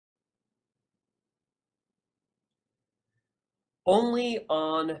Only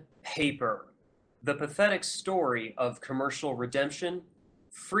on paper. The pathetic story of commercial redemption,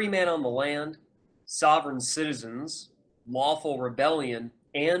 free man on the land, sovereign citizens, lawful rebellion,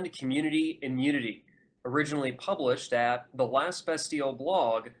 and community immunity. Originally published at the Last Bastille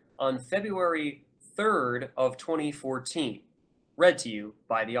blog on February 3rd of 2014. Read to you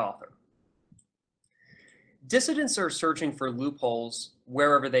by the author. Dissidents are searching for loopholes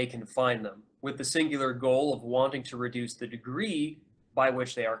wherever they can find them, with the singular goal of wanting to reduce the degree by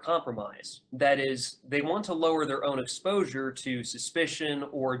which they are compromised. That is, they want to lower their own exposure to suspicion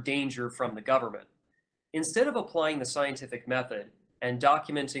or danger from the government. Instead of applying the scientific method and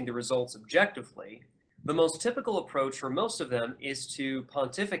documenting the results objectively, the most typical approach for most of them is to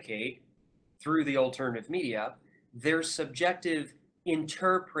pontificate, through the alternative media, their subjective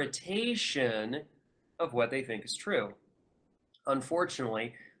interpretation of what they think is true.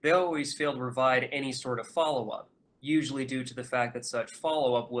 Unfortunately, they always fail to provide any sort of follow-up, usually due to the fact that such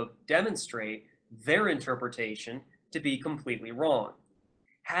follow-up will demonstrate their interpretation to be completely wrong.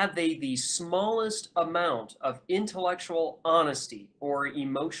 Had they the smallest amount of intellectual honesty or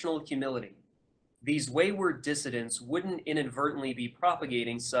emotional humility, these wayward dissidents wouldn't inadvertently be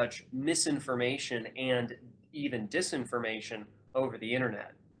propagating such misinformation and even disinformation over the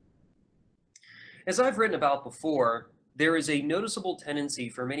internet. As I've written about before, there is a noticeable tendency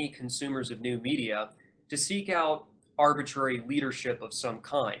for many consumers of new media to seek out arbitrary leadership of some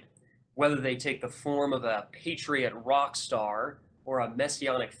kind, whether they take the form of a patriot rock star or a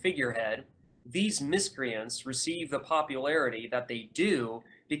messianic figurehead. These miscreants receive the popularity that they do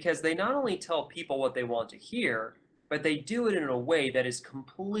because they not only tell people what they want to hear, but they do it in a way that is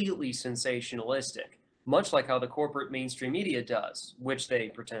completely sensationalistic, much like how the corporate mainstream media does, which they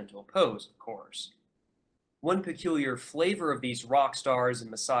pretend to oppose, of course. One peculiar flavor of these rock stars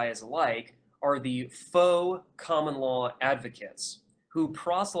and messiahs alike are the faux common law advocates, who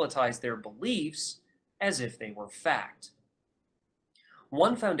proselytize their beliefs as if they were fact.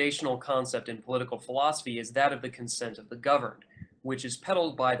 One foundational concept in political philosophy is that of the consent of the governed, which is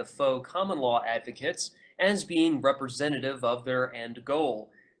peddled by the faux common law advocates as being representative of their end goal,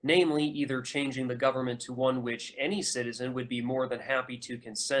 namely either changing the government to one which any citizen would be more than happy to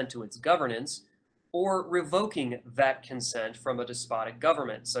consent to its governance, or revoking that consent from a despotic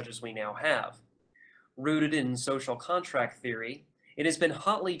government, such as we now have. Rooted in social contract theory, it has been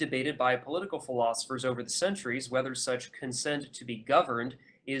hotly debated by political philosophers over the centuries whether such consent to be governed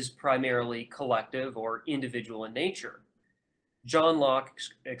is primarily collective or individual in nature. John Locke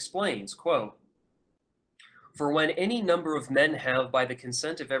explains, quote, "For when any number of men have, by the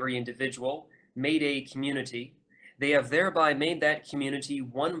consent of every individual, made a community, they have thereby made that community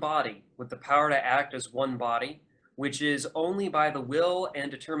one body, with the power to act as one body, which is only by the will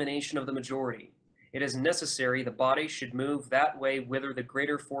and determination of the majority. It is necessary the body should move that way whither the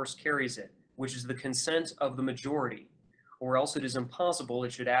greater force carries it, which is the consent of the majority, or else it is impossible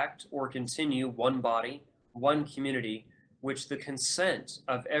it should act or continue one body, one community, which the consent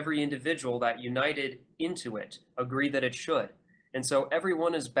of every individual that united into it agree that it should. And so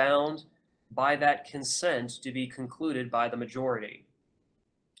everyone is bound by that consent to be concluded by the majority."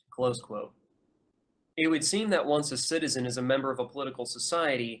 Close quote. It would seem that once a citizen is a member of a political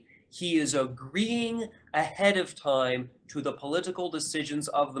society, he is agreeing ahead of time to the political decisions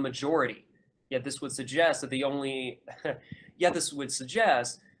of the majority. Yet this would suggest that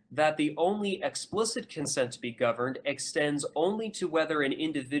the only explicit consent to be governed extends only to whether an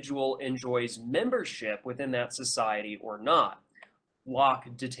individual enjoys membership within that society or not.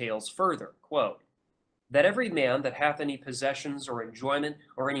 Locke details further, quote, "That every man that hath any possessions or enjoyment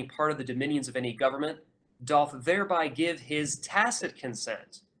or any part of the dominions of any government doth thereby give his tacit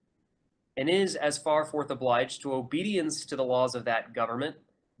consent, and is as far forth obliged to obedience to the laws of that government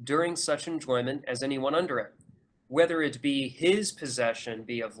during such enjoyment as any one under it, whether it be his possession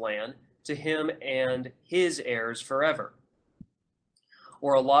be of land to him and his heirs forever,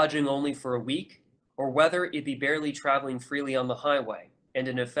 or a lodging only for a week, or whether it be barely traveling freely on the highway, and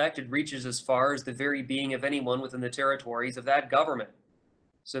in effect it reaches as far as the very being of anyone within the territories of that government,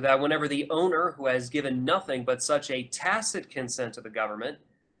 so that whenever the owner, who has given nothing but such a tacit consent to the government,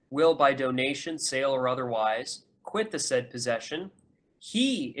 will by donation, sale, or otherwise quit the said possession,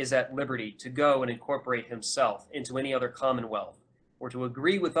 he is at liberty to go and incorporate himself into any other commonwealth, or to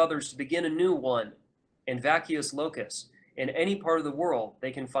agree with others to begin a new one, in vacuus locus, in any part of the world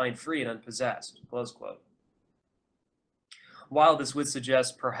they can find free and unpossessed." Close quote. While this would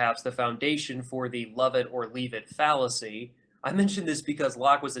suggest perhaps the foundation for the love it or leave it fallacy, I mention this because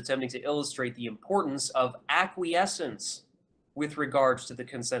Locke was attempting to illustrate the importance of acquiescence with regards to the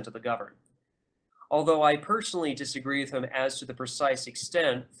consent of the governed. although I personally disagree with him as to the precise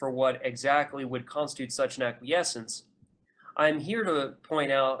extent for what exactly would constitute such an acquiescence. I'm here to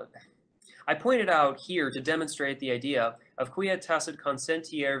point out I pointed out here to demonstrate the idea of quia tacit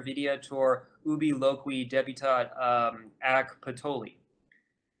consentiere videator ubi loqui debitat ac patoli.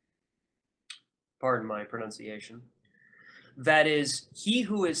 Pardon my pronunciation. That is, he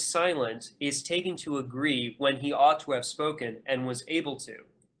who is silent is taken to agree when he ought to have spoken and was able to.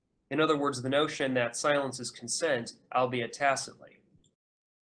 In other words, the notion that silence is consent, albeit tacitly.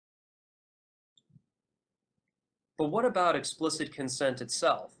 But what about explicit consent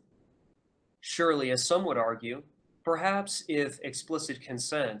itself? Surely, as some would argue, perhaps if explicit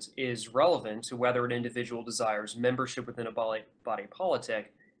consent is relevant to whether an individual desires membership within a body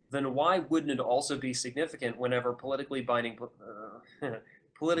politic, then why wouldn't it also be significant whenever politically binding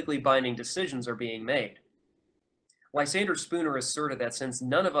decisions are being made? Lysander Spooner asserted that since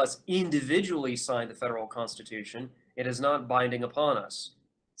none of us individually signed the federal constitution, it is not binding upon us.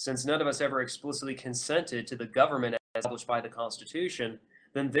 Since none of us ever explicitly consented to the government as established by the Constitution,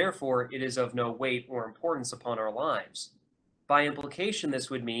 then therefore it is of no weight or importance upon our lives. By implication, this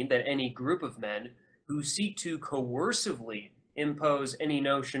would mean that any group of men who seek to coercively impose any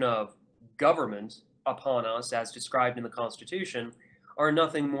notion of government upon us as described in the Constitution are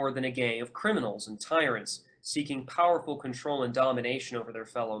nothing more than a gang of criminals and tyrants seeking powerful control and domination over their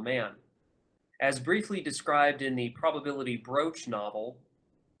fellow man. As briefly described in the Probability Broach novel,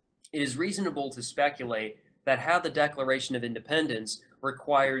 it is reasonable to speculate that had the Declaration of Independence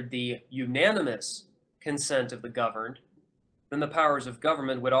required the unanimous consent of the governed, then the powers of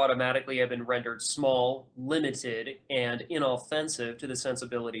government would automatically have been rendered small, limited, and inoffensive to the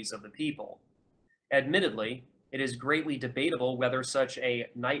sensibilities of the people. Admittedly, it is greatly debatable whether such a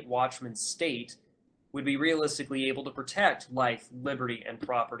night watchman state would be realistically able to protect life, liberty, and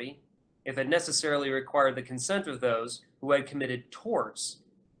property if it necessarily required the consent of those who had committed torts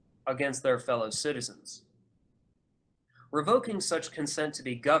against their fellow citizens. Revoking such consent to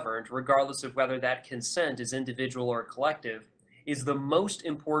be governed, regardless of whether that consent is individual or collective, is the most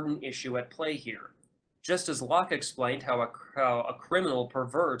important issue at play here. Just as Locke explained how a criminal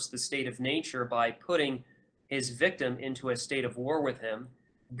perverts the state of nature by putting his victim into a state of war with him,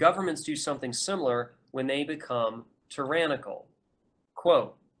 governments do something similar when they become tyrannical.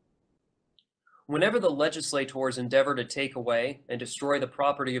 Quote, "Whenever the legislators endeavor to take away and destroy the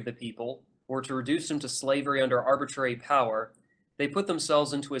property of the people, or to reduce them to slavery under arbitrary power, they put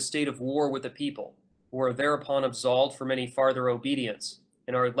themselves into a state of war with the people, who are thereupon absolved from any farther obedience,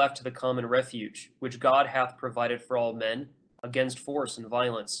 and are left to the common refuge, which God hath provided for all men, against force and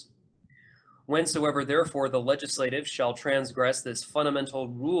violence. Whensoever therefore the legislative shall transgress this fundamental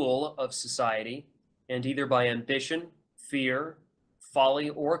rule of society, and either by ambition, fear, folly,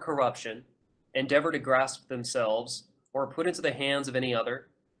 or corruption, endeavor to grasp themselves, or put into the hands of any other,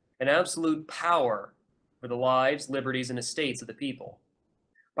 an absolute power for the lives, liberties, and estates of the people.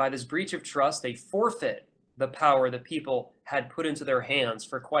 By this breach of trust, they forfeit the power the people had put into their hands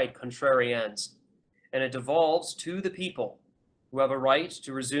for quite contrary ends, and it devolves to the people, who have a right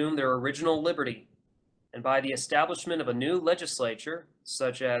to resume their original liberty, and by the establishment of a new legislature,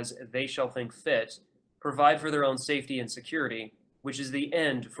 such as they shall think fit, provide for their own safety and security, which is the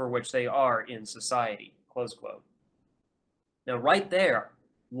end for which they are in society." Close quote. Now, right there,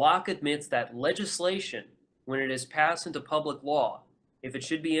 Locke admits that legislation, when it is passed into public law, if it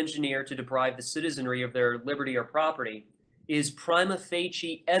should be engineered to deprive the citizenry of their liberty or property, is prima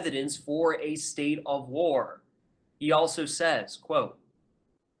facie evidence for a state of war. He also says, quote,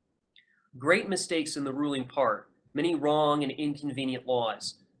 "Great mistakes in the ruling part, many wrong and inconvenient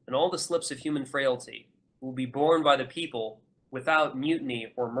laws, and all the slips of human frailty will be borne by the people without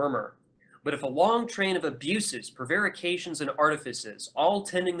mutiny or murmur. But if a long train of abuses, prevarications, and artifices, all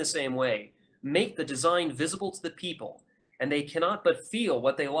tending the same way, make the design visible to the people, and they cannot but feel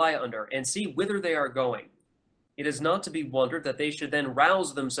what they lie under, and see whither they are going, it is not to be wondered that they should then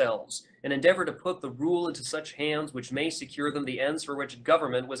rouse themselves, and endeavor to put the rule into such hands which may secure them the ends for which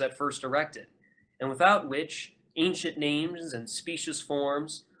government was at first erected, and without which ancient names and specious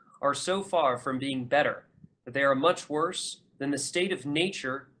forms are so far from being better, that they are much worse than the state of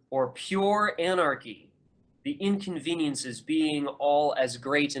nature or pure anarchy, the inconveniences being all as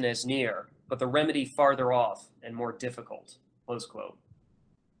great and as near, but the remedy farther off and more difficult." Close quote.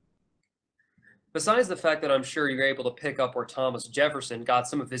 Besides the fact that I'm sure you're able to pick up where Thomas Jefferson got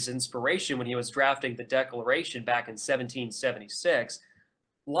some of his inspiration when he was drafting the Declaration back in 1776,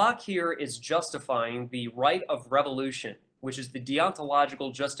 Locke here is justifying the right of revolution, which is the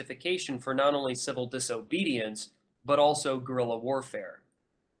deontological justification for not only civil disobedience, but also guerrilla warfare.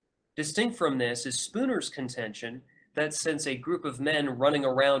 Distinct from this is Spooner's contention that since a group of men running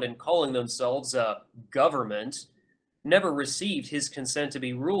around and calling themselves a government never received his consent to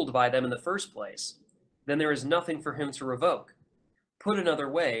be ruled by them in the first place, then there is nothing for him to revoke. Put another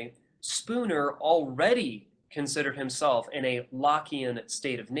way, Spooner already considered himself in a Lockean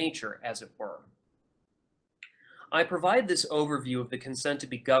state of nature, as it were. I provide this overview of the consent to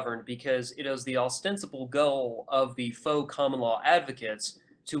be governed because it is the ostensible goal of the faux common law advocates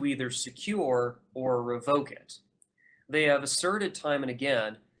to either secure or revoke it. They have asserted time and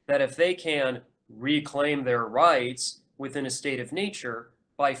again that if they can reclaim their rights within a state of nature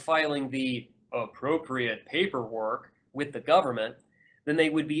by filing the appropriate paperwork with the government, then they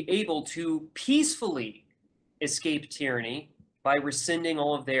would be able to peacefully escape tyranny by rescinding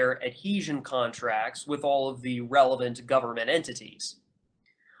all of their adhesion contracts with all of the relevant government entities.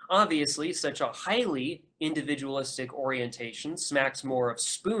 Obviously, such a highly individualistic orientation smacks more of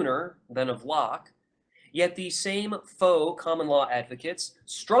Spooner than of Locke, yet these same faux common law advocates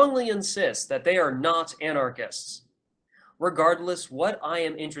strongly insist that they are not anarchists. Regardless what I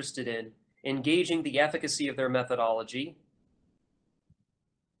am interested in, engaging the efficacy of their methodology,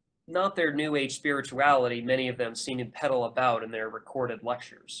 not their New Age spirituality many of them seem to peddle about in their recorded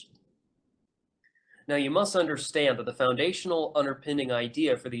lectures. Now, you must understand that the foundational underpinning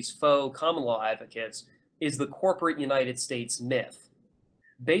idea for these faux common law advocates is the corporate United States myth.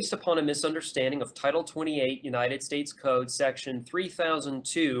 Based upon a misunderstanding of Title 28 United States Code, Section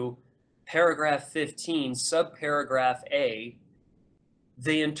 3002, Paragraph 15, Subparagraph A,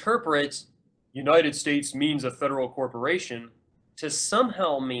 they interpret United States means a federal corporation to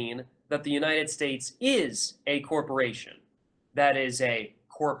somehow mean that the United States is a corporation, that is, a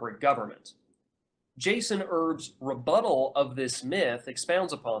corporate government. Jason Erb's rebuttal of this myth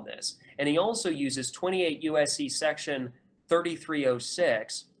expounds upon this, and he also uses 28 U.S.C. Section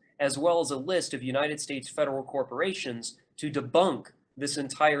 3306, as well as a list of United States federal corporations to debunk this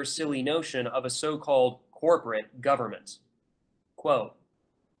entire silly notion of a so-called corporate government. Quote,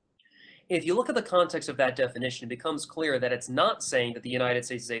 if you look at the context of that definition, it becomes clear that it's not saying that the United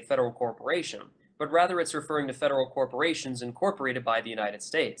States is a federal corporation, but rather it's referring to federal corporations incorporated by the United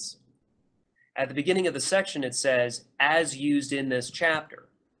States. At the beginning of the section, it says, as used in this chapter.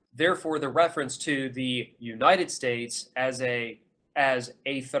 Therefore, the reference to the United States as a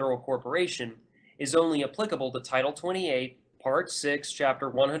federal corporation is only applicable to Title 28, Part 6, Chapter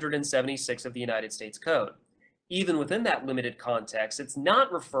 176 of the United States Code. Even within that limited context, it's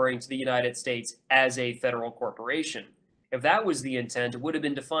not referring to the United States as a federal corporation. If that was the intent, it would have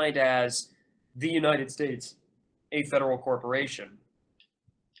been defined as the United States, a federal corporation.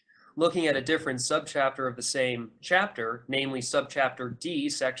 Looking at a different subchapter of the same chapter, namely subchapter D,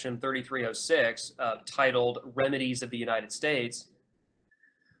 section 3306, titled Remedies of the United States,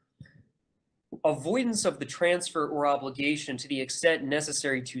 avoidance of the transfer or obligation to the extent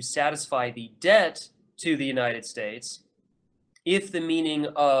necessary to satisfy the debt to the United States, if the meaning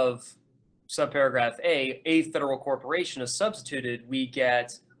of subparagraph A federal corporation, is substituted, we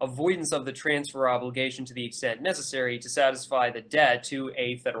get avoidance of the transfer obligation to the extent necessary to satisfy the debt to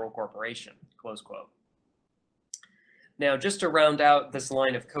a federal corporation, close quote. Now, just to round out this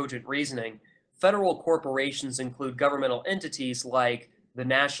line of cogent reasoning, federal corporations include governmental entities like the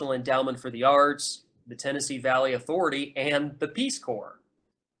National Endowment for the Arts, the Tennessee Valley Authority, and the Peace Corps.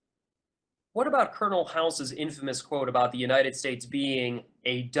 What about Colonel House's infamous quote about the United States being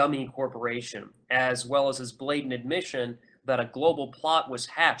a dummy corporation, as well as his blatant admission that a global plot was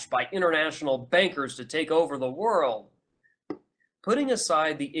hatched by international bankers to take over the world? Putting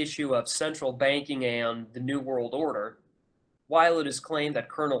aside the issue of central banking and the New World Order, while it is claimed that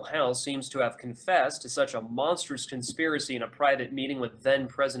Colonel House seems to have confessed to such a monstrous conspiracy in a private meeting with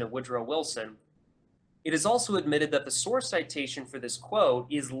then-President Woodrow Wilson, it is also admitted that the source citation for this quote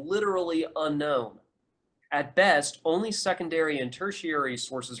is literally unknown. At best, only secondary and tertiary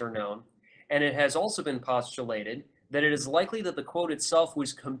sources are known, and it has also been postulated that it is likely that the quote itself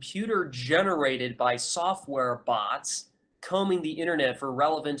was computer-generated by software bots combing the internet for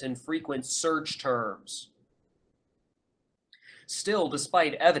relevant and frequent search terms. Still,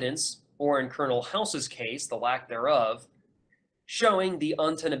 despite evidence, or in Colonel House's case, the lack thereof, showing the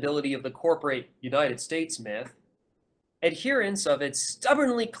untenability of the corporate United States myth, adherents of it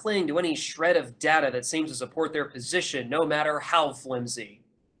stubbornly cling to any shred of data that seems to support their position, no matter how flimsy.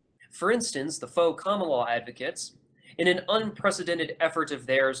 For instance, the faux common law advocates, in an unprecedented effort of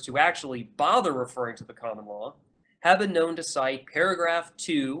theirs to actually bother referring to the common law, have been known to cite paragraph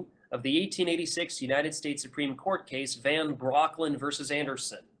 2 of the 1886 United States Supreme Court case Van Brocklin versus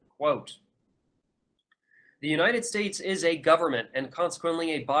Anderson. Quote, The United States is a government and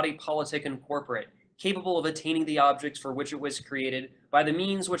consequently a body politic and corporate, capable of attaining the objects for which it was created by the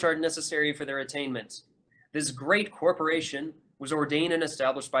means which are necessary for their attainment. This great corporation was ordained and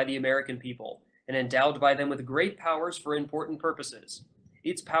established by the American people, and endowed by them with great powers for important purposes.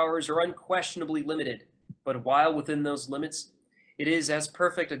 Its powers are unquestionably limited, but while within those limits, it is as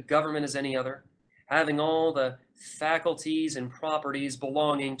perfect a government as any other, having all the faculties and properties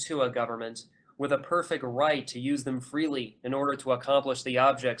belonging to a government, with a perfect right to use them freely in order to accomplish the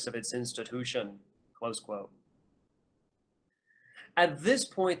objects of its institution." Close quote. At this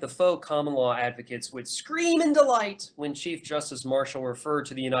point, the faux common law advocates would scream in delight when Chief Justice Marshall referred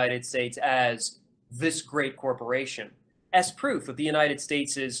to the United States as this great corporation, as proof that the United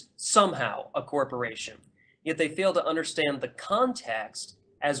States is somehow a corporation. Yet they fail to understand the context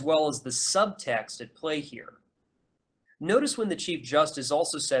as well as the subtext at play here. Notice when the Chief Justice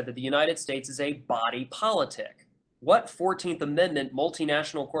also said that the United States is a body politic. What 14th Amendment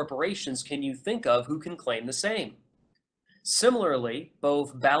multinational corporations can you think of who can claim the same? Similarly,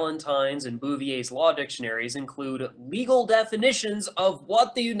 both Ballantyne's and Bouvier's law dictionaries include legal definitions of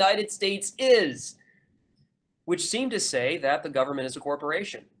what the United States is, which seem to say that the government is a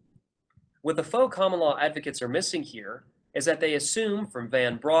corporation. What the faux common law advocates are missing here is that they assume from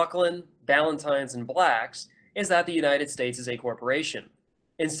Van Brocklin, Ballantyne's, and Black's is that the United States is a corporation,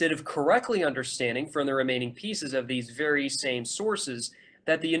 instead of correctly understanding from the remaining pieces of these very same sources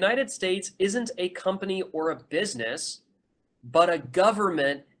that the United States isn't a company or a business, but a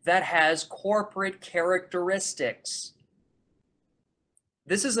government that has corporate characteristics.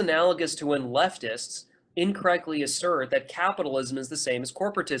 This is analogous to when leftists incorrectly assert that capitalism is the same as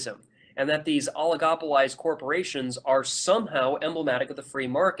corporatism, and that these oligopolized corporations are somehow emblematic of the free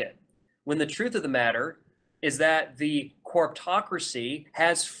market, when the truth of the matter is that the corptocracy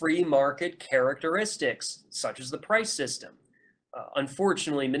has free market characteristics, such as the price system,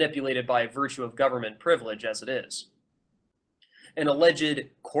 unfortunately manipulated by virtue of government privilege as it is. An alleged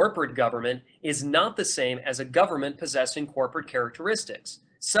corporate government is not the same as a government possessing corporate characteristics,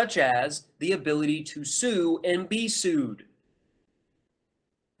 such as the ability to sue and be sued.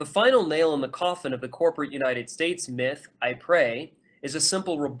 The final nail in the coffin of the corporate United States myth, I pray, is a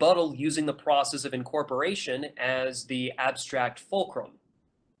simple rebuttal using the process of incorporation as the abstract fulcrum.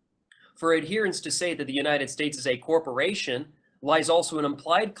 For adherents to say that the United States is a corporation lies also an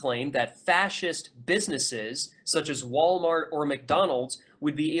implied claim that fascist businesses, such as Walmart or McDonald's,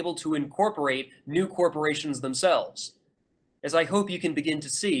 would be able to incorporate new corporations themselves. As I hope you can begin to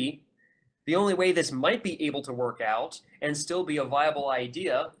see, the only way this might be able to work out and still be a viable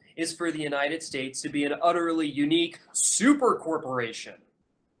idea is for the United States to be an utterly unique super corporation,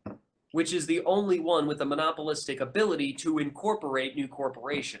 which is the only one with the monopolistic ability to incorporate new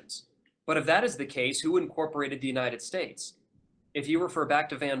corporations. But if that is the case, who incorporated the United States? If you refer back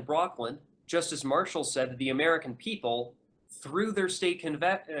to Van Brocklin, Justice Marshall said that the American people, through their state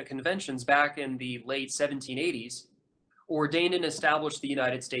conventions back in the late 1780s, ordained and established the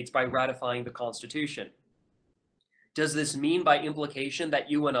United States by ratifying the Constitution. Does this mean by implication that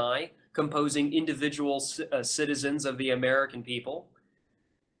you and I, composing individual citizens of the American people,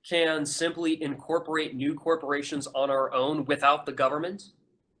 can simply incorporate new corporations on our own without the government?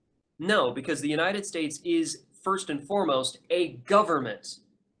 No, because the United States is first and foremost a government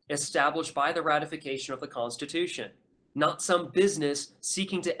established by the ratification of the Constitution, not some business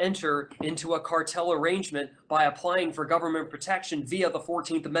seeking to enter into a cartel arrangement by applying for government protection via the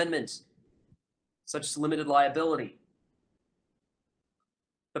 14th Amendment. Such limited liability.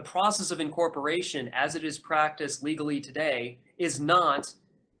 The process of incorporation, as it is practiced legally today, is not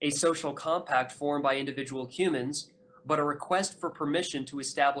a social compact formed by individual humans, but a request for permission to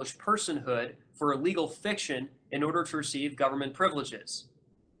establish personhood for a legal fiction in order to receive government privileges.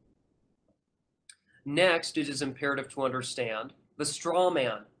 Next, it is imperative to understand the straw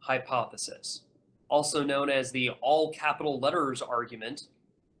man hypothesis, also known as the all capital letters argument.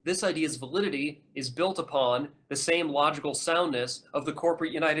 This idea's validity is built upon the same logical soundness of the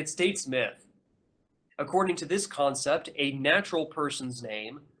corporate United States myth. According to this concept, a natural person's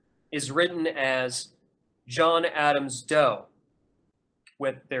name is written as John Adams Doe,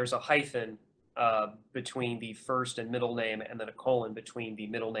 there's a hyphen between the first and middle name and then a colon between the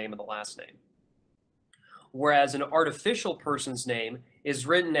middle name and the last name. Whereas an artificial person's name is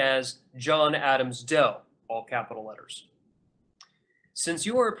written as John Adams Doe, all capital letters. Since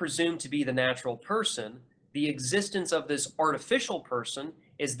you are presumed to be the natural person, the existence of this artificial person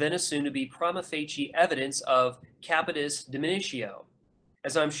is then assumed to be prima facie evidence of capitis diminutio.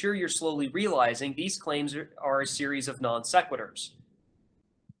 As I'm sure you're slowly realizing, these claims are a series of non sequiturs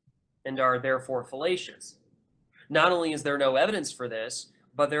and are therefore fallacious. Not only is there no evidence for this,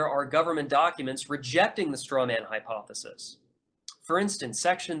 but there are government documents rejecting the straw man hypothesis. For instance,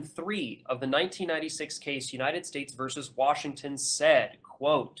 Section 3 of the 1996 case United States versus Washington said,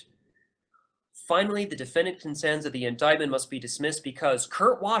 quote, "Finally, the defendant contends that the indictment must be dismissed because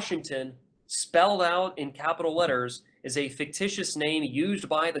Kurt Washington, spelled out in capital letters, is a fictitious name used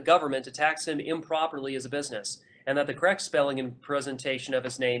by the government to tax him improperly as a business, and that the correct spelling and presentation of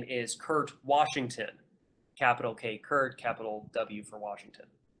his name is Kurt Washington. Capital K Kurt, capital W for Washington.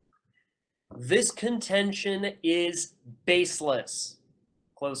 This contention is baseless."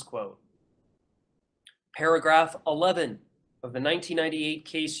 Close quote. Paragraph 11 of the 1998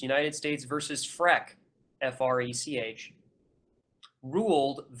 case United States versus Frech, F-R-E-C-H,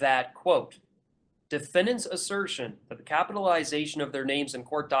 ruled that, quote, "Defendants' assertion that the capitalization of their names in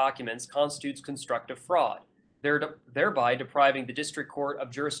court documents constitutes constructive fraud, thereby depriving the district court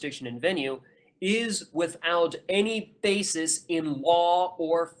of jurisdiction and venue, is without any basis in law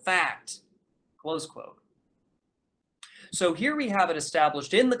or fact." Close quote. So here we have it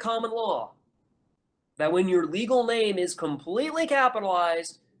established in the common law that when your legal name is completely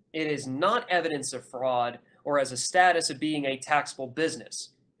capitalized, it is not evidence of fraud or as a status of being a taxable business.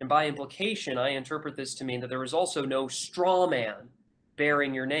 And by implication, I interpret this to mean that there is also no straw man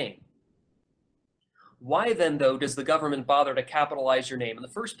bearing your name. Why then, though, does the government bother to capitalize your name in the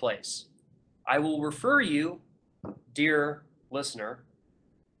first place? I will refer you, dear listener,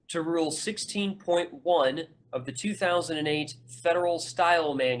 to Rule 16.1 of the 2008 Federal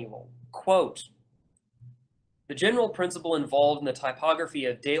Style Manual. Quote, "The general principle involved in the typography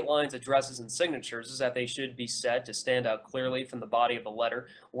of date lines, addresses, and signatures is that they should be said to stand out clearly from the body of the letter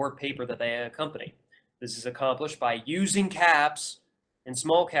or paper that they accompany. This is accomplished by using caps and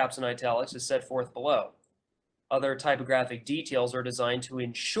small caps and italics as set forth below. Other typographic details are designed to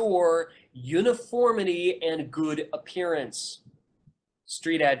ensure uniformity and good appearance.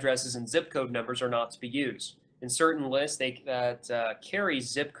 Street addresses and zip code numbers are not to be used. In certain lists that carry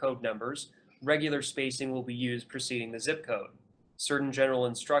zip code numbers, regular spacing will be used preceding the zip code. Certain general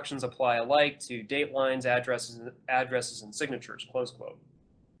instructions apply alike to date lines, addresses, and signatures." Close quote.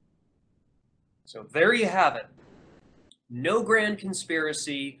 So there you have it. No grand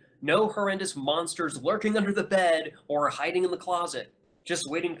conspiracy, no horrendous monsters lurking under the bed or hiding in the closet, just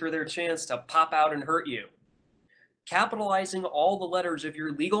waiting for their chance to pop out and hurt you. Capitalizing all the letters of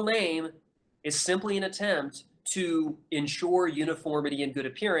your legal name is simply an attempt to ensure uniformity and good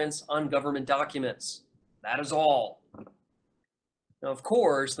appearance on government documents. That is all. Now, of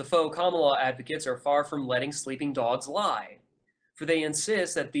course, the faux common law advocates are far from letting sleeping dogs lie, for they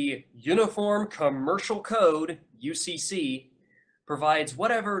insist that the Uniform Commercial Code, UCC, provides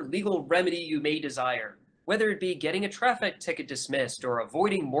whatever legal remedy you may desire, whether it be getting a traffic ticket dismissed or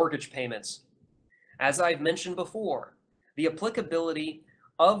avoiding mortgage payments. As I've mentioned before, the applicability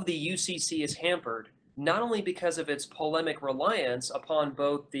of the UCC is hampered not only because of its polemic reliance upon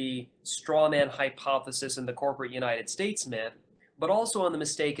both the straw man hypothesis and the corporate United States myth, but also on the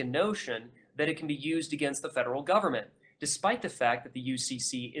mistaken notion that it can be used against the federal government, despite the fact that the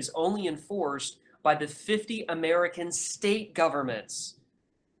UCC is only enforced by the 50 American state governments,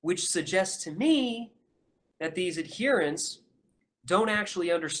 which suggests to me that these adherents don't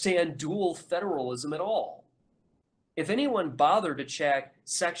actually understand dual federalism at all. If anyone bothered to check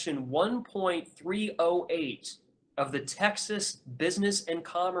Section 1.308 of the Texas Business and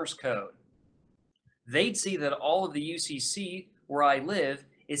Commerce Code, they'd see that all of the UCC where I live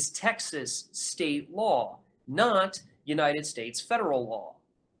is Texas state law, not United States federal law.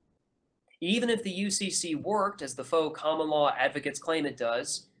 Even if the UCC worked as the faux common law advocates claim it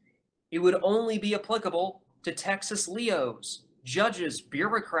does, it would only be applicable to Texas Leos, judges,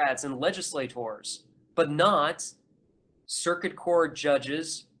 bureaucrats, and legislators, but not circuit court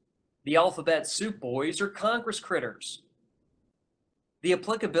judges, the alphabet soup boys, or Congress critters. The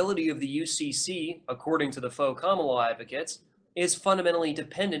applicability of the UCC, according to the faux common law advocates, is fundamentally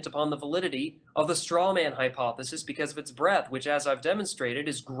dependent upon the validity of the straw man hypothesis because of its breadth, which, as I've demonstrated,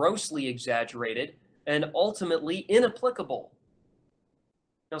 is grossly exaggerated and ultimately inapplicable.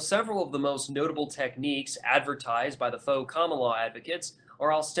 Now, several of the most notable techniques advertised by the faux common law advocates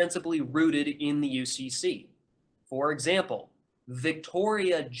are ostensibly rooted in the UCC. For example,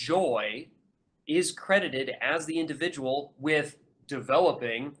 Victoria Joy is credited as the individual with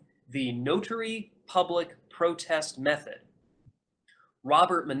developing the notary public protest method.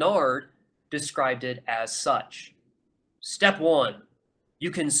 Robert Menard described it as such. Step 1, you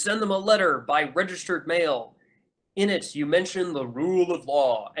can send them a letter by registered mail. In it, you mention the rule of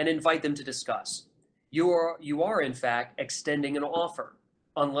law and invite them to discuss. You are in fact, extending an offer.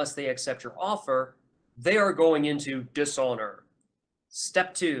 Unless they accept your offer, They are going into dishonor.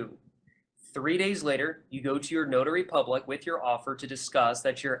 Step 2. 3 days later, you go to your notary public with your offer to discuss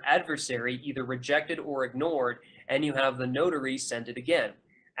that your adversary either rejected or ignored, and you have the notary send it again,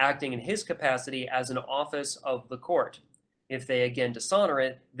 acting in his capacity as an office of the court. If they again dishonor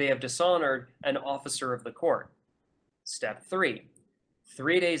it, they have dishonored an officer of the court. Step 3.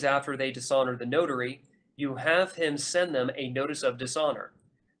 3 days after they dishonor the notary, you have him send them a notice of dishonor.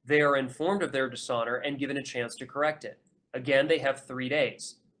 They are informed of their dishonor and given a chance to correct it. Again, they have 3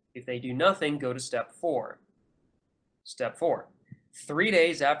 days. If they do nothing, go to step 4. Step 4. 3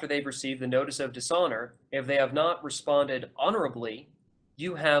 days after they've received the notice of dishonor, if they have not responded honorably,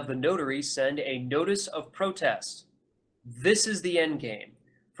 you have the notary send a notice of protest. This is the end game,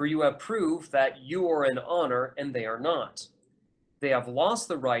 for you have proved that you are in honor and they are not. They have lost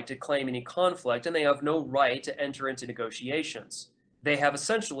the right to claim any conflict, and they have no right to enter into negotiations. They have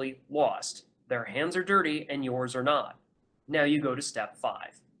essentially lost. Their hands are dirty and yours are not. Now you go to step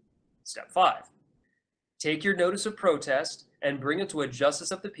 5. Step 5. Take your notice of protest and bring it to a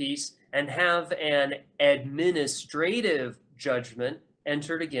justice of the peace and have an administrative judgment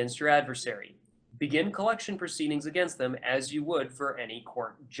entered against your adversary. Begin collection proceedings against them as you would for any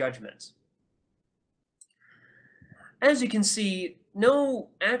court judgment. As you can see, no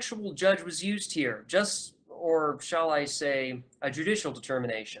actual judge was used here, or shall I say, a judicial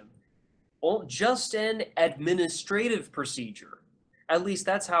determination. Well, just an administrative procedure. At least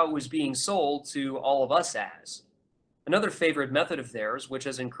that's how it was being sold to all of us as. Another favorite method of theirs, which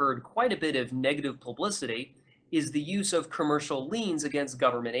has incurred quite a bit of negative publicity, is the use of commercial liens against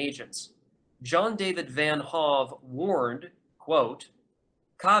government agents. John David Van Hove warned, quote,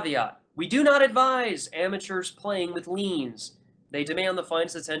 "Caveat, we do not advise amateurs playing with liens. They demand the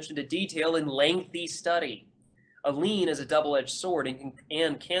finest attention to detail and lengthy study. A lien is a double-edged sword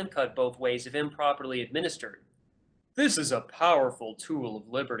and can cut both ways if improperly administered. This is a powerful tool of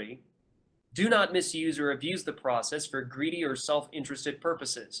liberty. Do not misuse or abuse the process for greedy or self-interested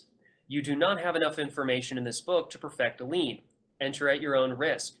purposes. You do not have enough information in this book to perfect a lien. Enter at your own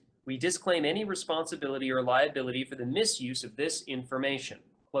risk. We disclaim any responsibility or liability for the misuse of this information."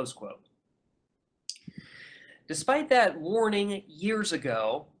 Close quote. Despite that warning years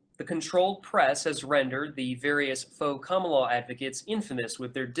ago, the controlled press has rendered the various faux common law advocates infamous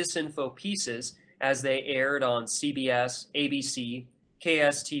with their disinfo pieces as they aired on CBS, ABC,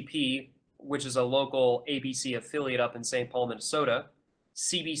 KSTP, which is a local ABC affiliate up in St. Paul, Minnesota,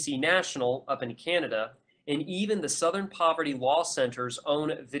 CBC National up in Canada, and even the Southern Poverty Law Center's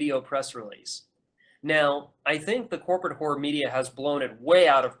own video press release. Now, I think the corporate whore media has blown it way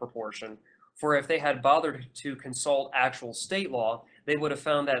out of proportion, for if they had bothered to consult actual state law, they would have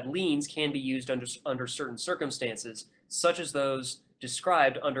found that liens can be used under certain circumstances, such as those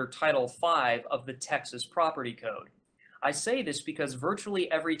described under Title V of the Texas Property Code. I say this because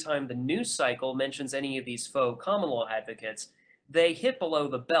virtually every time the news cycle mentions any of these faux common law advocates, they hit below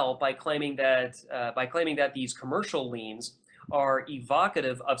the belt by claiming that these commercial liens are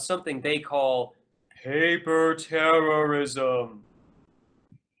evocative of something they call paper terrorism.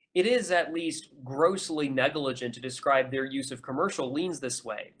 It is at least grossly negligent to describe their use of commercial liens this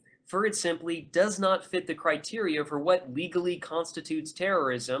way, for it simply does not fit the criteria for what legally constitutes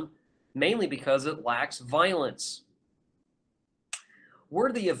terrorism, mainly because it lacks violence.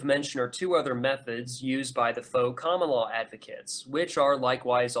 Worthy of mention are two other methods used by the faux common law advocates, which are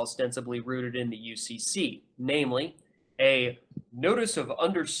likewise ostensibly rooted in the UCC, namely, a notice of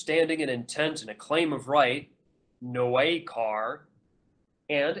understanding and intent and a claim of right, noe-car,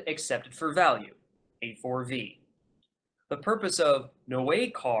 and accepted for value, A4V. The purpose of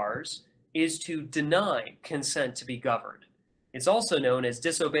noe-cars is to deny consent to be governed. It's also known as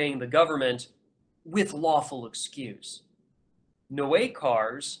disobeying the government with lawful excuse.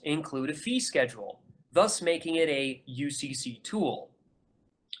 Noe-cars include a fee schedule, thus making it a UCC tool.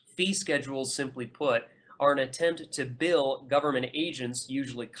 Fee schedules, simply put, are an attempt to bill government agents,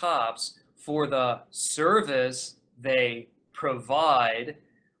 usually cops, for the service they provide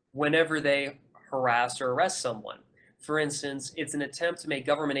whenever they harass or arrest someone. For instance, it's an attempt to make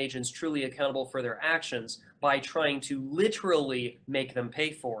government agents truly accountable for their actions by trying to literally make them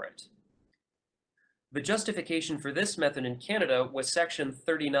pay for it. The justification for this method in Canada was Section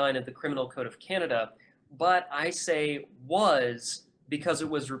 39 of the Criminal Code of Canada, but I say was because it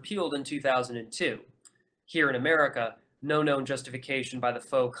was repealed in 2002. Here in America, no known justification by the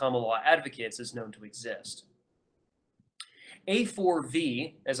faux common law advocates is known to exist.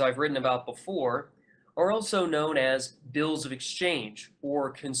 A4V, as I've written about before, are also known as bills of exchange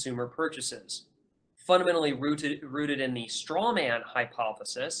or consumer purchases. Fundamentally rooted in the straw man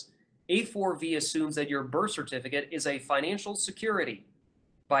hypothesis, A4V assumes that your birth certificate is a financial security.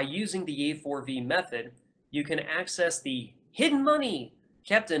 By using the A4V method, you can access the hidden money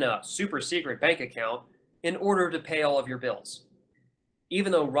kept in a super secret bank account in order to pay all of your bills.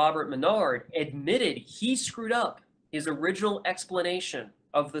 Even though Robert Menard admitted he screwed up his original explanation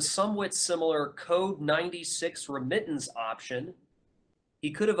of the somewhat similar Code 96 remittance option,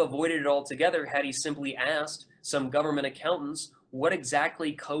 he could have avoided it altogether had he simply asked some government accountants what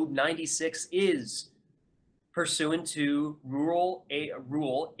exactly Code 96 is. Pursuant to Rule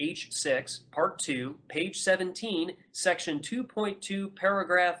H6, Part 2, page 17, Section 2.2,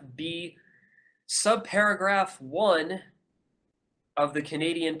 Paragraph B, Subparagraph 1 of the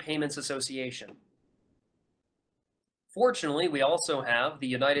Canadian Payments Association. Fortunately, we also have the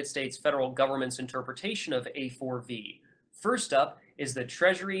United States federal government's interpretation of A4V. First up is the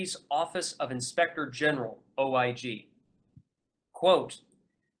Treasury's Office of Inspector General, OIG. Quote,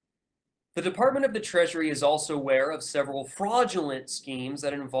 the Department of the Treasury is also aware of several fraudulent schemes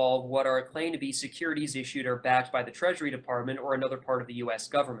that involve what are claimed to be securities issued or backed by the Treasury Department or another part of the U.S.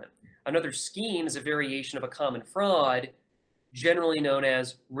 government. Another scheme is a variation of a common fraud, generally known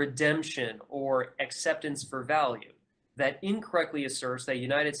as redemption or acceptance for value, that incorrectly asserts that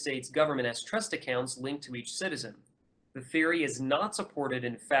United States government has trust accounts linked to each citizen. The theory is not supported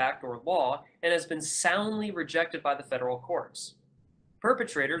in fact or law and has been soundly rejected by the federal courts.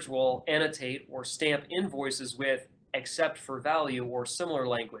 Perpetrators will annotate or stamp invoices with "accept for value" or similar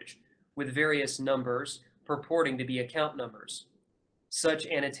language, with various numbers purporting to be account numbers. Such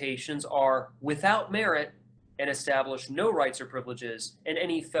annotations are without merit and establish no rights or privileges in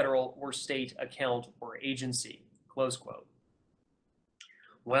any federal or state account or agency. Close quote.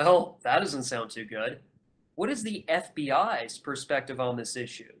 Well, that doesn't sound too good. What is the FBI's perspective on this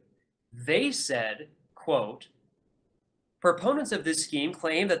issue? They said, quote, proponents of this scheme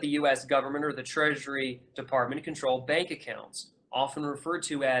claim that the U.S. government or the Treasury Department control bank accounts, often referred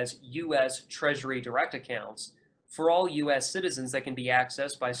to as U.S. Treasury direct accounts, for all U.S. citizens that can be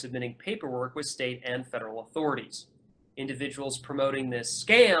accessed by submitting paperwork with state and federal authorities. Individuals promoting this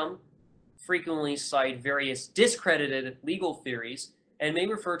scam frequently cite various discredited legal theories and may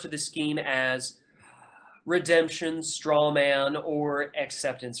refer to the scheme as redemption, straw man, or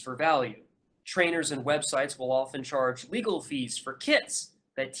acceptance for value. Trainers and websites will often charge legal fees for kits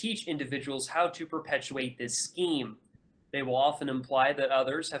that teach individuals how to perpetuate this scheme. They will often imply that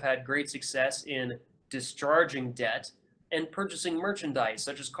others have had great success in discharging debt and purchasing merchandise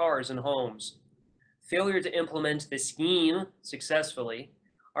such as cars and homes. Failure to implement the scheme successfully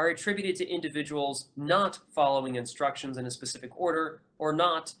are attributed to individuals not following instructions in a specific order or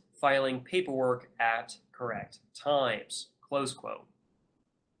not filing paperwork at correct times. Close quote.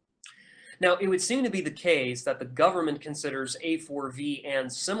 Now, it would seem to be the case that the government considers A4V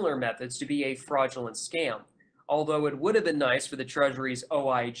and similar methods to be a fraudulent scam, although it would have been nice for the Treasury's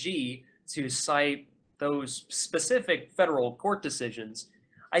OIG to cite those specific federal court decisions.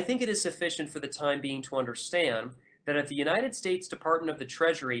 I think it is sufficient for the time being to understand that if the United States Department of the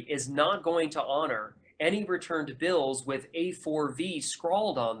Treasury is not going to honor any returned bills with A4V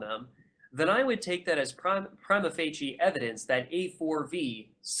scrawled on them, then I would take that as prima facie evidence that A4V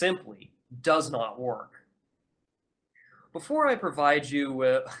simply does not work. Before I provide you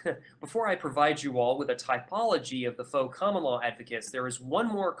all with a typology of the faux common law advocates, there is one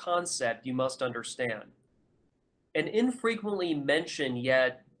more concept you must understand. An infrequently mentioned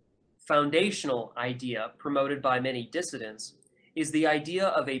yet foundational idea promoted by many dissidents is the idea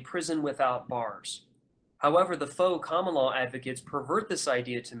of a prison without bars. However, the faux common law advocates pervert this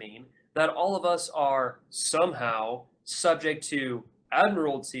idea to mean that all of us are somehow subject to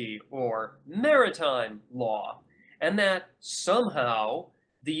admiralty or maritime law, and that somehow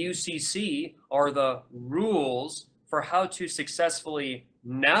the UCC are the rules for how to successfully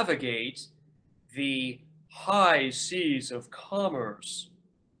navigate the high seas of commerce.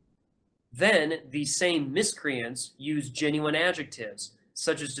 Then these same miscreants use genuine adjectives,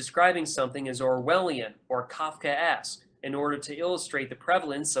 such as describing something as Orwellian or Kafkaesque, in order to illustrate the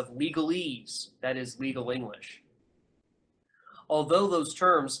prevalence of legalese, that is, legal English. Although those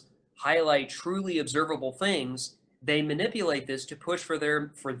terms highlight truly observable things, they manipulate this to push for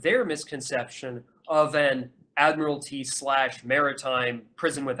their misconception of an admiralty/maritime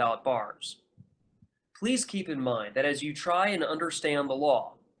prison without bars. Please keep in mind that as you try and understand the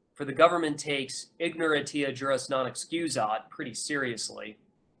law, for the government takes ignorantia juris non excusat pretty seriously,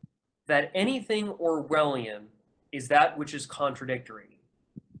 that anything Orwellian is that which is contradictory.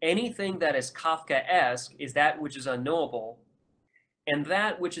 Anything that is Kafkaesque is that which is unknowable, and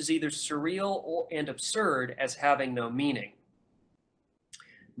that which is either surreal and absurd as having no meaning.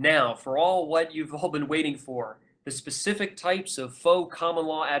 Now, for all what you've all been waiting for, the specific types of faux common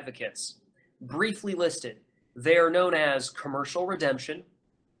law advocates. Briefly listed, they are known as commercial redemption,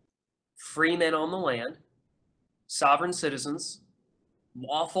 freemen on the land, sovereign citizens,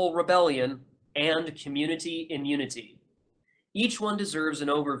 lawful rebellion, and community immunity. Each one deserves an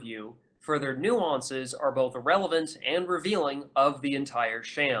overview, for their nuances are both relevant and revealing of the entire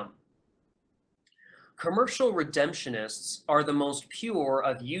sham. Commercial redemptionists are the most pure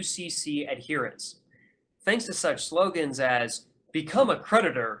of UCC adherents. Thanks to such slogans as, "Become a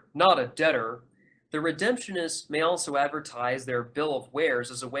creditor, not a debtor," the redemptionists may also advertise their bill of wares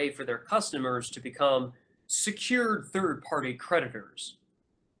as a way for their customers to become secured third-party creditors.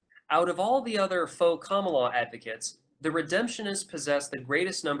 Out of all the other faux common law advocates, the redemptionists possess the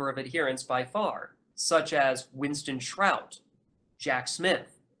greatest number of adherents by far, such as Winston Shrout, Jack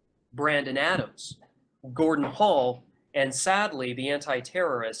Smith, Brandon Adams, Gordon Hall, and sadly the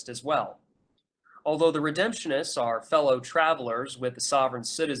anti-terrorist as well. Although the redemptionists are fellow travelers with the sovereign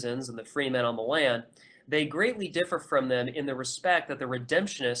citizens and the freemen on the land, they greatly differ from them in the respect that the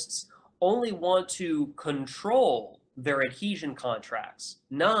redemptionists only want to control their adhesion contracts,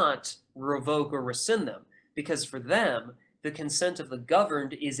 not revoke or rescind them, because for them, the consent of the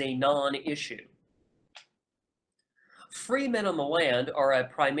governed is a non-issue. Freemen on the land are a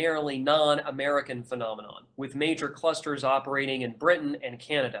primarily non-American phenomenon, with major clusters operating in Britain and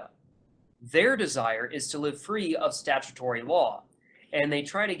Canada. Their desire is to live free of statutory law, and they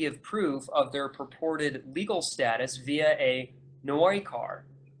try to give proof of their purported legal status via a noikar,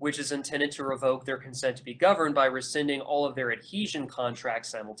 which is intended to revoke their consent to be governed by rescinding all of their adhesion contracts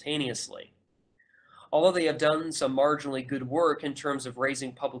simultaneously. Although they have done some marginally good work in terms of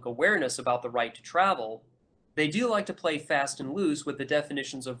raising public awareness about the right to travel, they do like to play fast and loose with the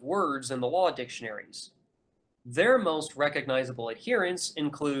definitions of words in the law dictionaries. Their most recognizable adherents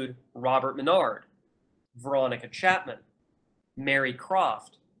include Robert Menard, Veronica Chapman, Mary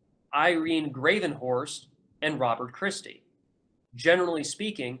Croft, Irene Gravenhorst, and Robert Christie. Generally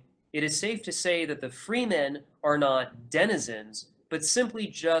speaking, it is safe to say that the freemen are not denizens, but simply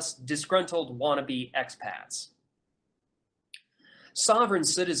just disgruntled wannabe expats. Sovereign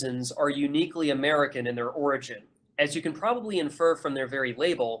citizens are uniquely American in their origin. As you can probably infer from their very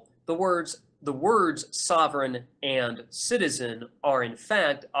label, the words sovereign and citizen are in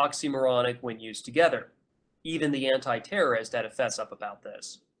fact oxymoronic when used together. Even the anti-terrorist had a fess up about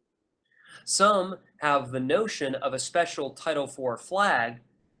this. Some have the notion of a special Title IV flag,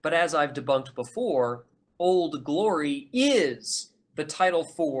 but as I've debunked before, Old Glory is the Title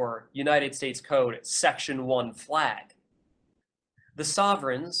IV United States Code Section 1 flag. The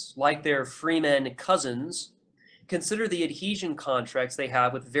sovereigns, like their freemen cousins, consider the adhesion contracts they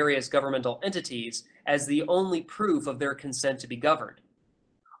have with various governmental entities as the only proof of their consent to be governed.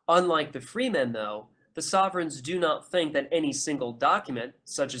 Unlike the freemen, though, the sovereigns do not think that any single document,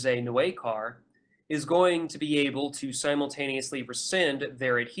 such as a noikar, is going to be able to simultaneously rescind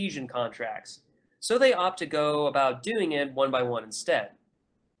their adhesion contracts, so they opt to go about doing it one by one instead.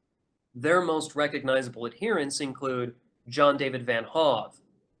 Their most recognizable adherents include John David Van Hove,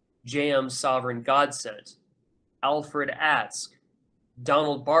 J.M. Sovereign Godsent, Alfred Atsk,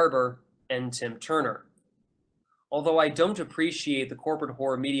 Donald Barber, and Tim Turner. Although I don't appreciate the corporate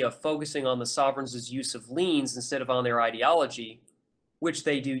horror media focusing on the sovereigns' use of liens instead of on their ideology, which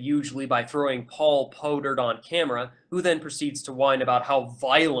they do usually by throwing Paul Podert on camera, who then proceeds to whine about how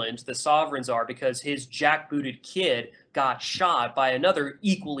violent the sovereigns are because his jackbooted kid got shot by another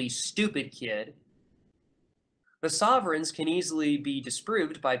equally stupid kid. The sovereigns can easily be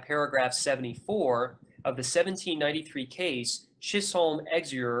disproved by paragraph 74 of the 1793 case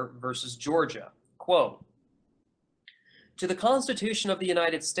Chisholm-Exeter versus Georgia. Quote, "To the Constitution of the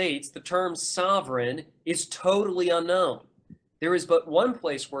United States, the term sovereign is totally unknown. There is but one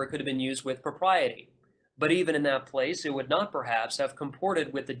place where it could have been used with propriety, but even in that place it would not perhaps have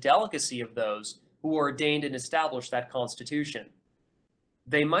comported with the delicacy of those who ordained and established that Constitution.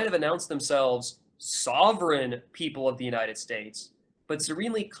 They might have announced themselves sovereign people of the United States, but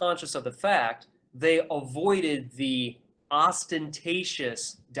serenely conscious of the fact, they avoided the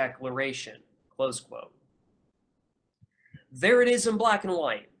ostentatious declaration." Close quote. There it is in black and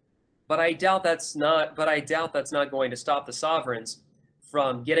white, but I doubt that's not going to stop the sovereigns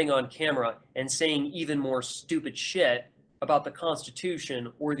from getting on camera and saying even more stupid shit about the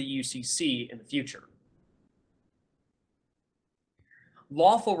Constitution or the UCC in the future.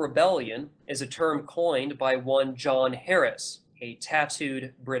 Lawful rebellion is a term coined by one John Harris, a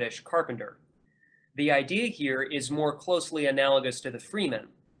tattooed British carpenter. The idea here is more closely analogous to the Freemen,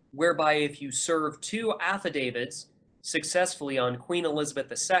 whereby if you serve two affidavits successfully on Queen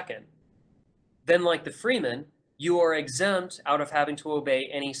Elizabeth II, then like the freemen, you are exempt out of having to obey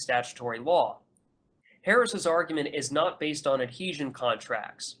any statutory law. Harris's argument is not based on adhesion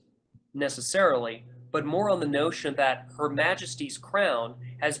contracts, necessarily, but more on the notion that Her Majesty's crown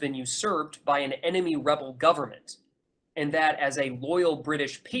has been usurped by an enemy rebel government, and that as a loyal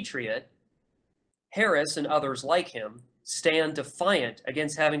British patriot, Harris and others like him stand defiant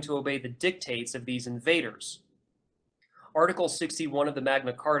against having to obey the dictates of these invaders. Article 61 of the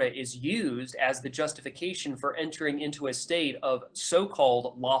Magna Carta is used as the justification for entering into a state of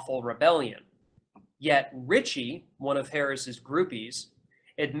so-called lawful rebellion. Yet Ritchie, one of Harris's groupies,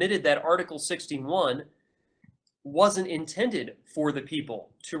 admitted that Article 61 wasn't intended for the people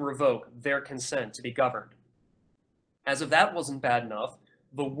to revoke their consent to be governed. As if that wasn't bad enough,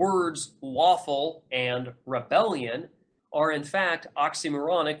 the words lawful and rebellion are in fact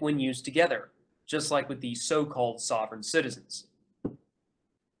oxymoronic when used together, just like with the so-called sovereign citizens.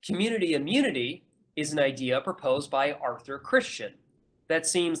 Community immunity is an idea proposed by Arthur Christian that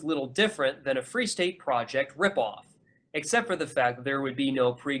seems little different than a Free State Project ripoff, except for the fact that there would be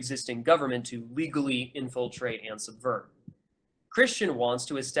no pre-existing government to legally infiltrate and subvert. Christian wants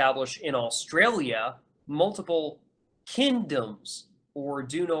to establish in Australia multiple kingdoms, or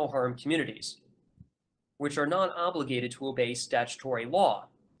do no harm communities, which are not obligated to obey statutory law.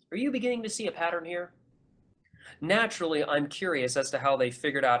 Are you beginning to see a pattern here? Naturally, I'm curious as to how they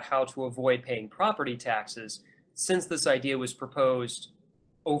figured out how to avoid paying property taxes, since this idea was proposed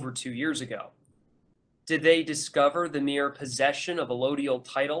over 2 years ago. Did they discover the mere possession of a allodial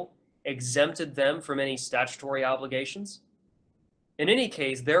title exempted them from any statutory obligations? In any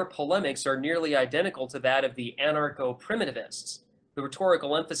case, their polemics are nearly identical to that of the anarcho-primitivists. The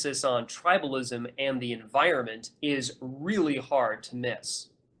rhetorical emphasis on tribalism and the environment is really hard to miss.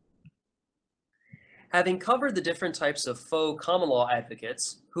 Having covered the different types of faux common law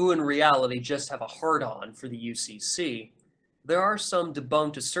advocates, who in reality just have a hard-on for the UCC, there are some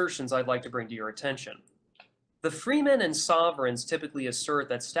debunked assertions I'd like to bring to your attention. The freemen and sovereigns typically assert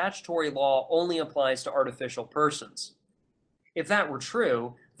that statutory law only applies to artificial persons. If that were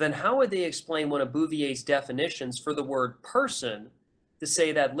true, then how would they explain one of Bouvier's definitions for the word person to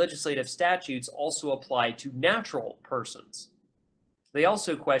say that legislative statutes also apply to natural persons? They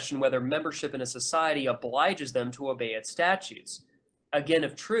also question whether membership in a society obliges them to obey its statutes. Again,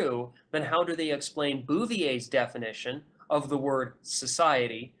 if true, then how do they explain Bouvier's definition of the word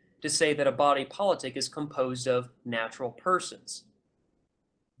society to say that a body politic is composed of natural persons?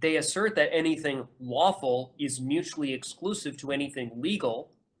 They assert that anything lawful is mutually exclusive to anything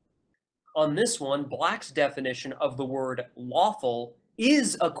legal. On this one, Black's definition of the word lawful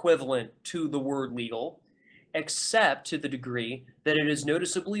is equivalent to the word legal, except to the degree that it is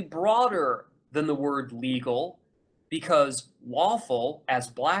noticeably broader than the word legal, because lawful, as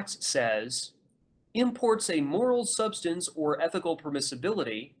Black's says, imports a moral substance or ethical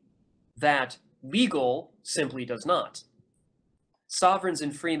permissibility that legal simply does not. Sovereigns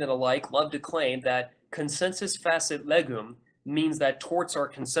and freemen alike love to claim that consensus facit legum means that torts are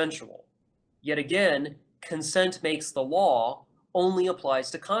consensual. Yet again, consent makes the law only applies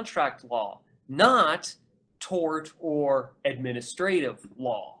to contract law, not tort or administrative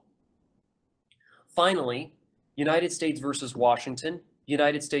law. Finally, United States versus Washington,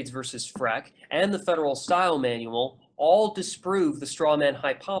 United States versus Freck, and the Federal Style Manual all disprove the straw man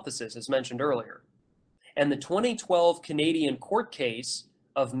hypothesis as mentioned earlier. And the 2012 Canadian court case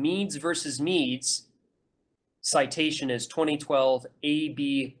of Meads versus Meads, citation is 2012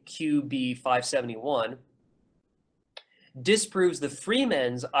 ABQB 571, disproves the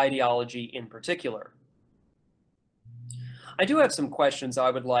freemen's ideology in particular. I do have some questions I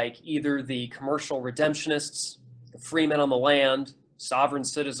would like either the commercial redemptionists, the Freemen-on-the-Land, sovereign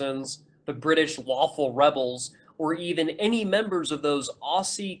citizens, the British lawful rebels, or even any members of those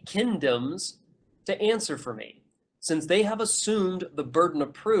Aussie kingdoms to answer for me, since they have assumed the burden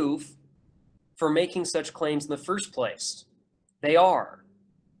of proof for making such claims in the first place. They are.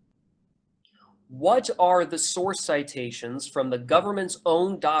 What are the source citations from the government's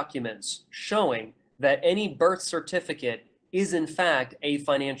own documents showing that any birth certificate is in fact a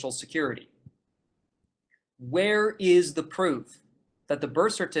financial security? Where is the proof that the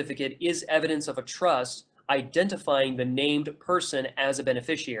birth certificate is evidence of a trust identifying the named person as a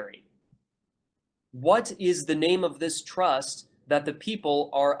beneficiary? What is the name of this trust that the people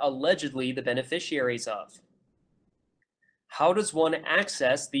are allegedly the beneficiaries of? How does one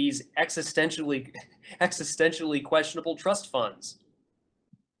access these existentially questionable trust funds?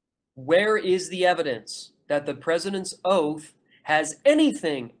 Where is the evidence that the president's oath has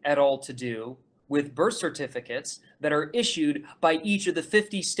anything at all to do with birth certificates that are issued by each of the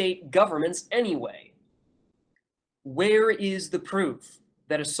 50 state governments anyway? Where is the proof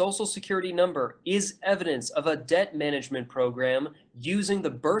that a social security number is evidence of a debt management program using the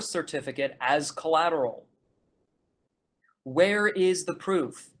birth certificate as collateral? Where is the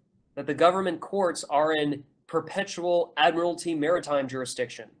proof that the government courts are in perpetual admiralty maritime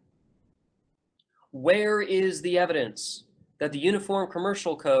jurisdiction? Where is the evidence that the Uniform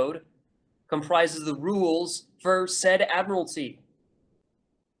Commercial Code comprises the rules for said admiralty?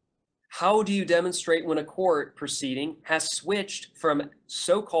 How do you demonstrate when a court proceeding has switched from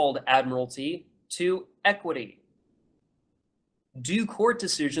so-called admiralty to equity? Do court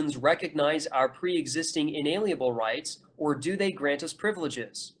decisions recognize our pre-existing inalienable rights, or do they grant us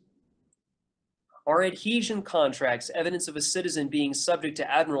privileges? Are adhesion contracts evidence of a citizen being subject to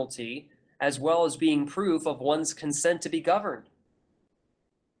admiralty, as well as being proof of one's consent to be governed?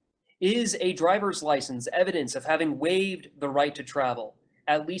 Is a driver's license evidence of having waived the right to travel,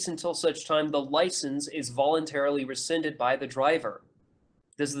 at least until such time the license is voluntarily rescinded by the driver?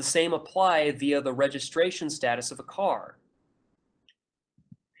 Does the same apply via the registration status of a car?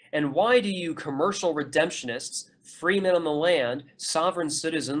 And why do you commercial redemptionists, Freemen-on-the-Land, sovereign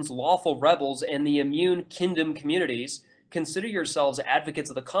citizens, lawful rebels, and the immune kingdom communities consider yourselves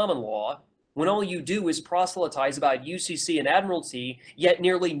advocates of the common law when all you do is proselytize about UCC and admiralty, yet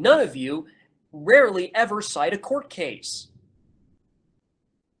nearly none of you rarely ever cite a court case?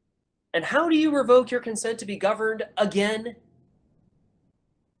 And how do you revoke your consent to be governed again?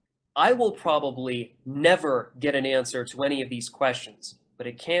 I will probably never get an answer to any of these questions, but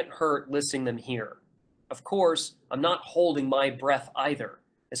it can't hurt listing them here. Of course, I'm not holding my breath either,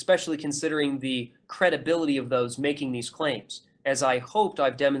 especially considering the credibility of those making these claims, as I hoped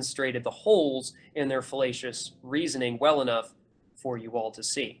I've demonstrated the holes in their fallacious reasoning well enough for you all to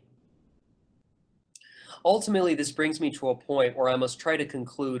see. Ultimately, this brings me to a point where I must try to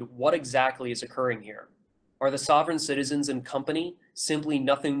conclude what exactly is occurring here. Are the sovereign citizens and company simply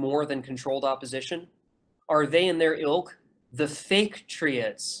nothing more than controlled opposition? Are they and their ilk the fake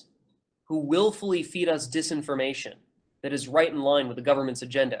triads who willfully feed us disinformation that is right in line with the government's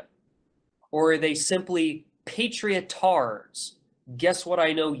agenda? Or are they simply patriotards, guess what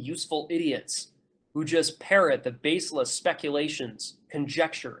I know, useful idiots who just parrot the baseless speculations,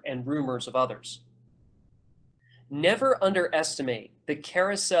 conjecture, and rumors of others? Never underestimate the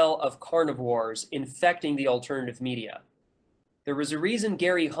carousel of carnivores infecting the alternative media. There was a reason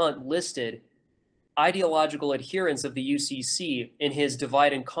Gary Hunt listed ideological adherents of the UCC in his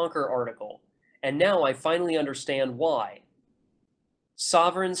Divide and Conquer article, and now I finally understand why.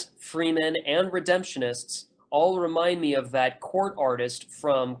 Sovereigns, freemen, and redemptionists all remind me of that court artist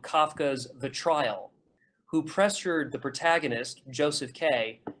from Kafka's The Trial, who pressured the protagonist, Joseph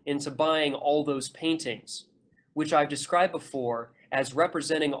K., into buying all those paintings, which I've described before as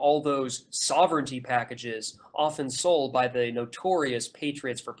representing all those sovereignty packages often sold by the notorious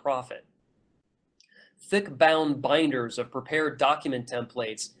patriots for profit. Thick-bound binders of prepared document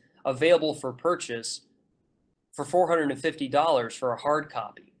templates available for purchase for $450 for a hard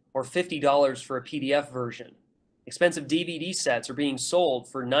copy, or $50 for a PDF version. Expensive DVD sets are being sold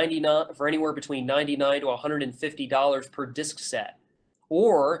for anywhere between $99 to $150 per disc set.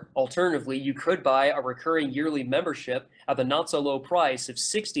 Or, alternatively, you could buy a recurring yearly membership at the not-so-low price of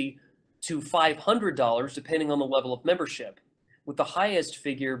 $60 to $500, depending on the level of membership, with the highest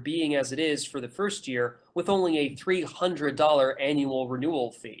figure being as it is for the first year, with only a $300 annual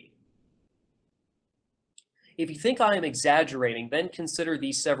renewal fee. If you think I am exaggerating, then consider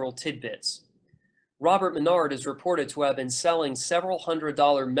these several tidbits. Robert Menard is reported to have been selling several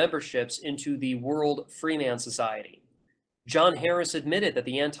 $100 memberships into the World Freeman Society. John Harris admitted that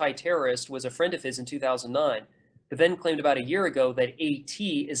the anti-terrorist was a friend of his in 2009, but then claimed about a year ago that AT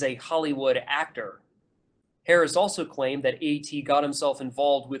is a Hollywood actor. Harris also claimed that AT got himself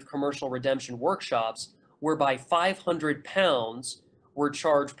involved with commercial redemption workshops, whereby £500 were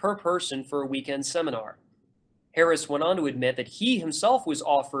charged per person for a weekend seminar. Harris went on to admit that he himself was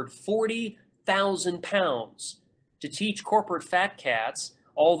offered £40,000 to teach corporate fat cats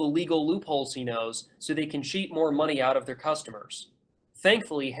all the legal loopholes he knows so they can cheat more money out of their customers.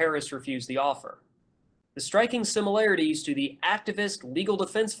 Thankfully, Harris refused the offer. The striking similarities to the activist legal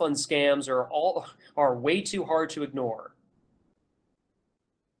defense fund scams are way too hard to ignore.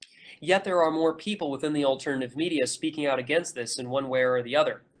 Yet there are more people within the alternative media speaking out against this in one way or the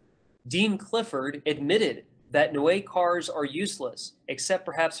other. Dean Clifford admitted that Noé cars are useless, except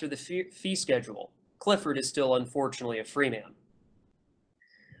perhaps for the fee schedule. Clifford is still, unfortunately, a freeman.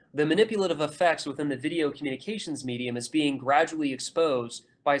 The manipulative effects within the video communications medium is being gradually exposed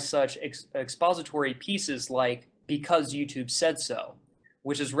by such expository pieces like "Because YouTube Said So,"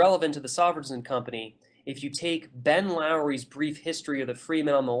 which is relevant to the Sovereigns and Company if you take Ben Lowry's brief history of the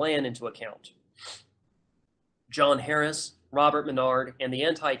Freemen-on-the-Land into account. John Harris, Robert Menard, and the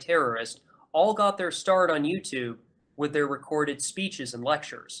Anti-Terrorist all got their start on YouTube with their recorded speeches and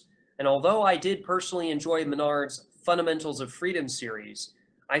lectures. And although I did personally enjoy Menard's Fundamentals of Freedom series,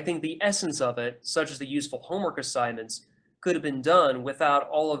 I think the essence of it, such as the useful homework assignments, could have been done without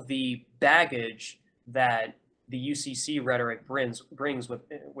all of the baggage that the UCC rhetoric brings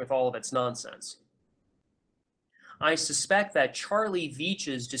with all of its nonsense. I suspect that Charlie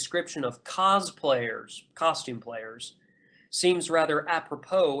Veitch's description of costume players, seems rather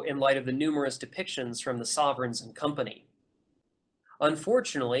apropos in light of the numerous depictions from the Sovereigns and Company.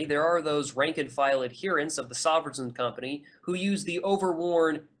 Unfortunately, there are those rank-and-file adherents of the Sovereigns and Company who use the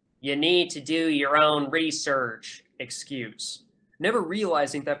overworn, "you need to do your own research" excuse, never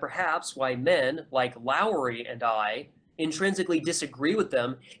realizing that perhaps why men like Lowry and I intrinsically disagree with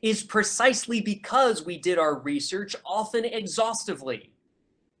them is precisely because we did our research, often exhaustively.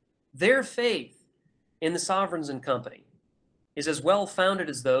 Their faith in the Sovereigns and Company is as well founded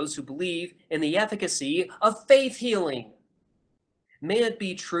as those who believe in the efficacy of faith healing. May it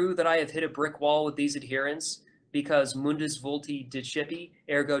be true that I have hit a brick wall with these adherents, because mundus vulti discipi,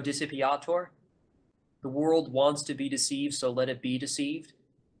 ergo discipiator? The world wants to be deceived, so let it be deceived.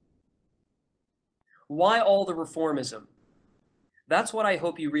 Why all the reformism? That's what I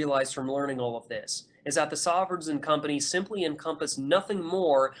hope you realize from learning all of this, is that the Sovereigns and Company simply encompass nothing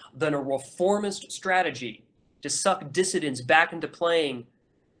more than a reformist strategy to suck dissidents back into playing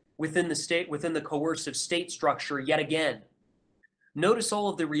within the coercive state structure yet again. Notice all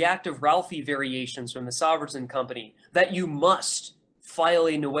of the reactive Ralphie variations from the Sovereigns and Company, that you must file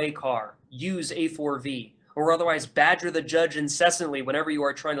a Noé car, use A4V, or otherwise badger the judge incessantly whenever you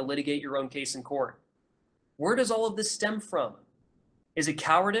are trying to litigate your own case in court. Where does all of this stem from? Is it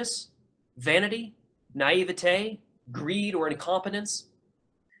cowardice, vanity, naivete, greed, or incompetence?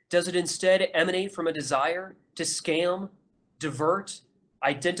 Does it instead emanate from a desire to scam, divert,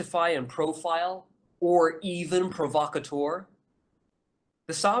 identify and profile, or even provocateur?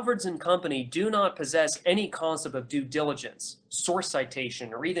 The Sovereigns and Company do not possess any concept of due diligence, source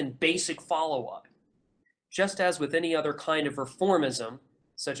citation, or even basic follow-up. Just as with any other kind of reformism,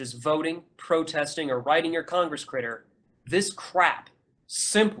 such as voting, protesting, or writing your Congress critter, this crap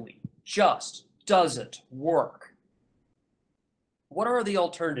simply just doesn't work. What are the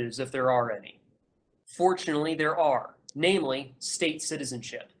alternatives, if there are any? Fortunately, there are, namely state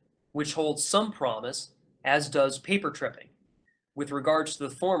citizenship, which holds some promise, as does paper tripping. With regards to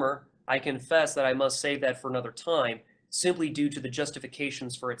the former, I confess that I must save that for another time, simply due to the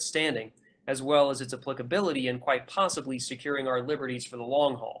justifications for its standing, as well as its applicability in quite possibly securing our liberties for the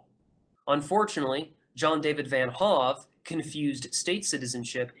long haul. Unfortunately, John David Van Hove confused state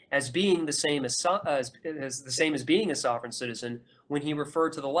citizenship as being the same as being a sovereign citizen when he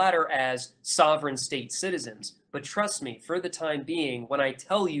referred to the latter as sovereign state citizens. But trust me, for the time being, when I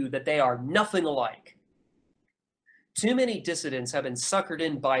tell you that they are nothing alike. Too many dissidents have been suckered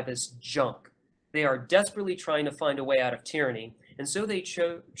in by this junk. They are desperately trying to find a way out of tyranny, and so they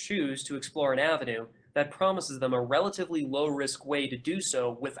choose to explore an avenue that promises them a relatively low-risk way to do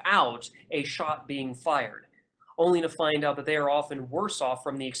so without a shot being fired, only to find out that they are often worse off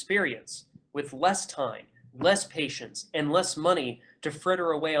from the experience, with less time, less patience, and less money to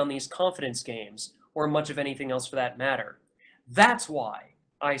fritter away on these confidence games, or much of anything else for that matter. That's why,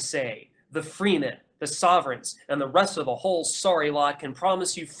 I say, the freemen, the sovereigns, and the rest of the whole sorry lot can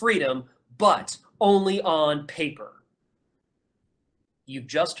promise you freedom, but only on paper. You've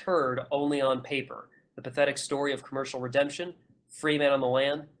just heard only on paper the pathetic story of commercial redemption,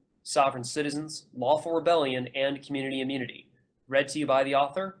 Freemen-on-the-Land, sovereign citizens, lawful rebellion, and community immunity. Read to you by the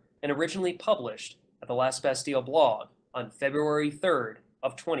author and originally published at the Last Bastille blog on February 3rd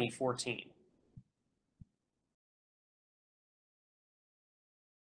of 2014.